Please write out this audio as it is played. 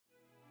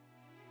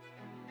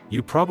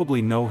You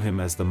probably know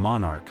him as the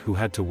monarch who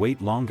had to wait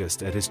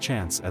longest at his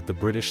chance at the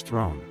British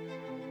throne.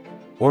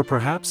 Or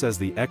perhaps as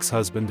the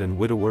ex-husband and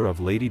widower of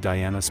Lady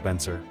Diana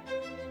Spencer.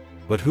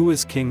 But who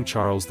is King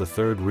Charles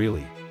III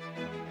really?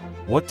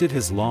 What did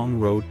his long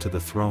road to the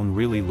throne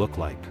really look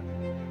like?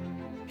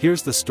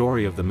 Here's the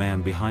story of the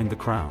man behind the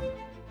crown.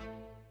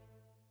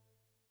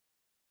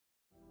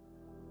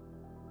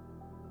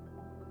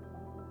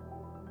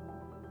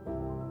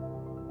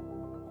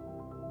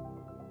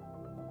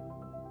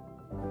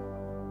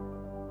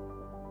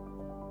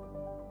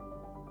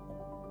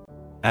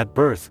 At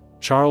birth,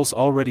 Charles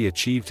already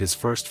achieved his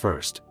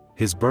first.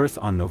 His birth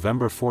on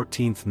November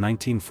 14,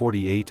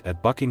 1948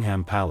 at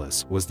Buckingham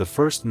Palace was the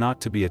first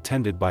not to be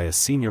attended by a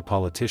senior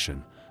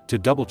politician, to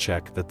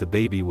double-check that the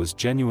baby was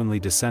genuinely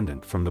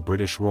descendant from the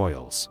British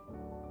royals.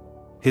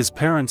 His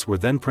parents were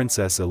then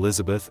Princess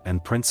Elizabeth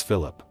and Prince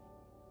Philip.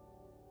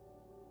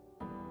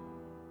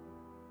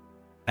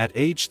 At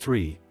age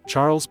 3,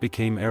 Charles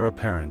became heir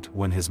apparent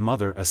when his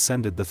mother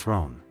ascended the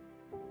throne.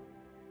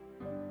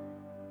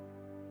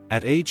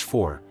 At age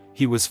 4,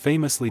 he was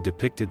famously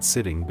depicted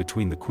sitting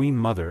between the Queen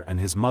Mother and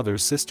his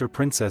mother's sister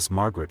Princess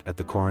Margaret at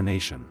the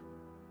coronation.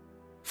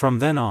 From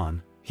then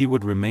on, he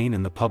would remain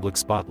in the public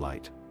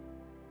spotlight.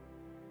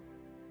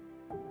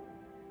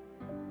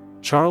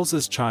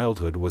 Charles's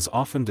childhood was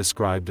often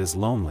described as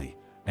lonely,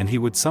 and he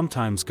would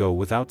sometimes go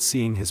without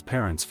seeing his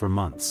parents for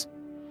months.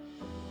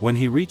 When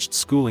he reached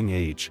schooling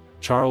age,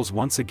 Charles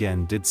once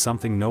again did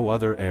something no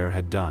other heir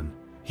had done.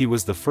 He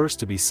was the first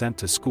to be sent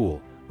to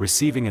school,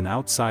 receiving an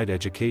outside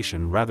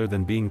education rather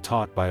than being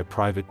taught by a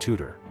private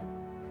tutor.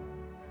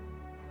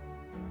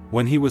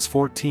 When he was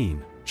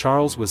 14,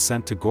 Charles was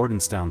sent to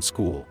Gordonstoun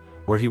School,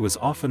 where he was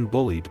often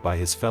bullied by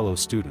his fellow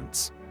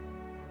students.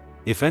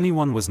 If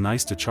anyone was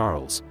nice to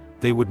Charles,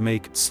 they would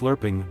make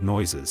slurping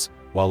noises,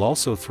 while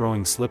also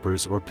throwing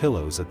slippers or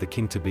pillows at the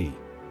king-to-be.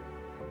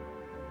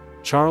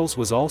 Charles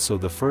was also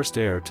the first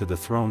heir to the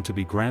throne to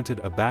be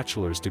granted a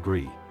bachelor's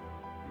degree.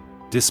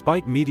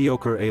 Despite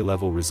mediocre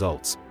A-level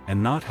results,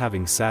 and not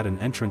having sat an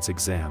entrance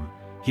exam,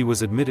 he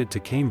was admitted to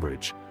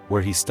Cambridge,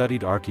 where he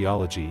studied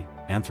archaeology,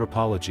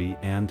 anthropology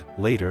and,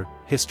 later,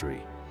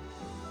 history.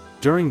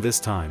 During this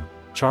time,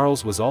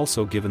 Charles was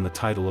also given the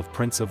title of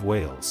Prince of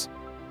Wales.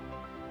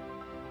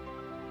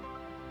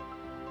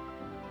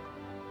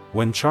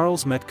 When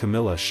Charles met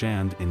Camilla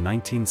Shand in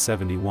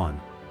 1971,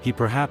 he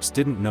perhaps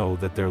didn't know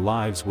that their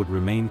lives would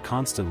remain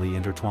constantly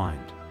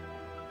intertwined.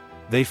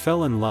 They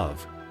fell in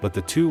love, but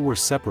the two were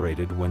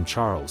separated when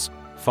Charles,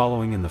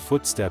 following in the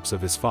footsteps of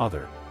his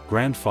father,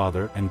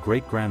 grandfather and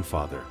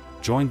great-grandfather,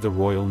 joined the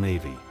Royal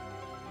Navy.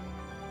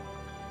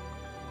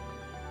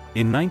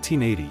 In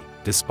 1980,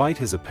 despite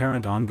his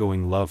apparent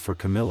ongoing love for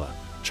Camilla,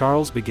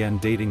 Charles began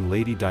dating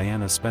Lady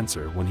Diana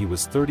Spencer when he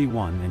was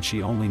 31 and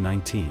she only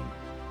 19.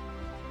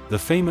 The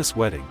famous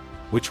wedding,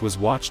 which was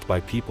watched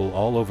by people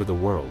all over the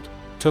world,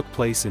 took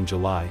place in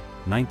July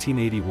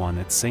 1981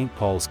 at St.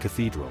 Paul's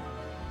Cathedral.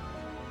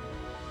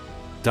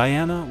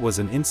 Diana was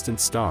an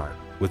instant star,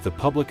 with the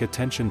public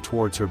attention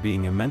towards her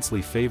being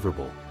immensely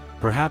favorable,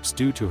 perhaps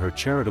due to her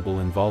charitable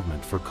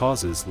involvement for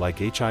causes like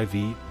HIV,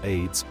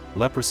 AIDS,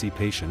 leprosy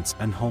patients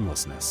and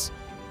homelessness.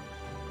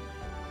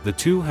 The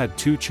two had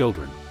 2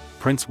 children,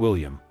 Prince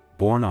William,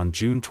 born on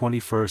June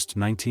 21,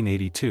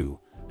 1982,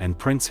 and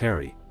Prince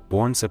Harry,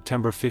 born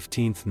September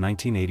 15,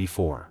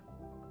 1984.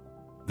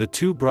 The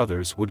 2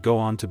 brothers would go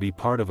on to be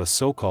part of a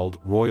so-called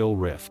royal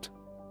rift.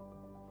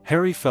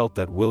 Harry felt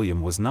that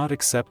William was not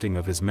accepting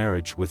of his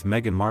marriage with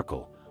Meghan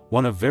Markle,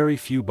 one of very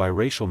few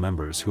biracial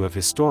members who have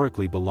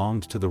historically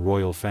belonged to the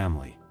royal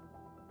family.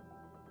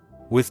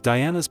 With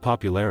Diana's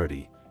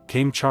popularity,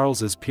 came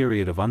Charles's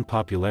period of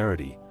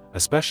unpopularity,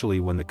 especially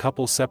when the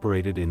couple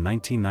separated in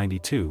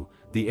 1992.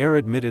 The heir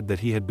admitted that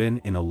he had been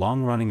in a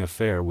long-running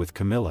affair with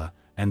Camilla,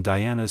 and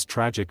Diana's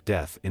tragic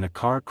death in a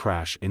car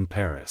crash in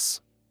Paris.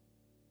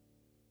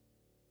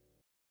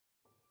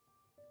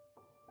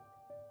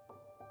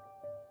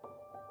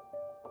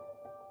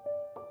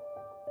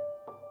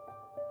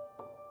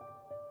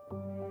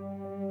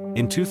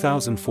 In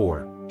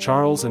 2004,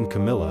 Charles and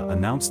Camilla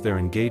announced their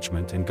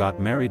engagement and got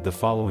married the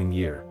following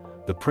year,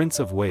 the Prince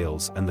of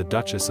Wales and the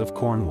Duchess of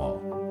Cornwall.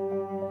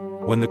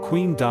 When the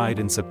Queen died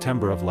in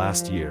September of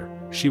last year,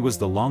 she was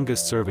the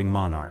longest-serving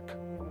monarch.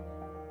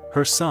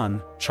 Her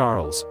son,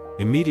 Charles,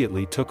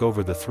 immediately took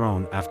over the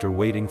throne after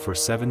waiting for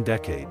 7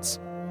 decades.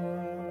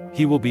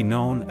 He will be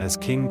known as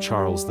King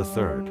Charles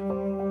III.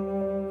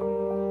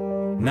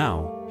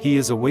 Now, he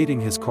is awaiting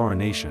his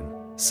coronation,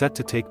 set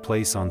to take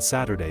place on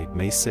Saturday,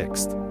 May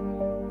 6th.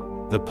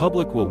 The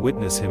public will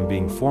witness him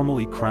being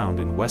formally crowned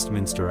in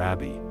Westminster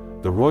Abbey,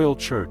 the royal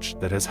church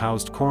that has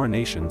housed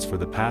coronations for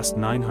the past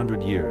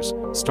 900 years,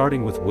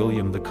 starting with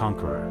William the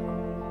Conqueror.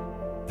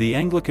 The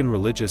Anglican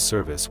religious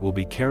service will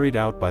be carried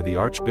out by the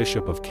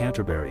Archbishop of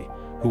Canterbury,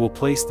 who will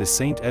place the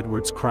St.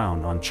 Edward's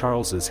crown on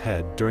Charles's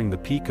head during the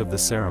peak of the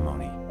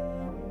ceremony.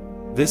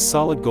 This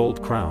solid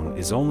gold crown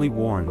is only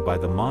worn by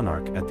the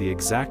monarch at the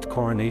exact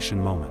coronation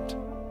moment.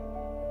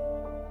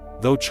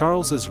 Though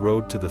Charles's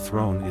road to the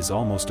throne is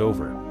almost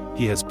over,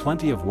 he has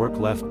plenty of work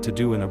left to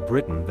do in a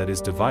Britain that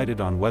is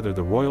divided on whether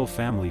the royal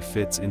family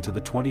fits into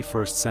the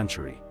 21st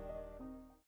century.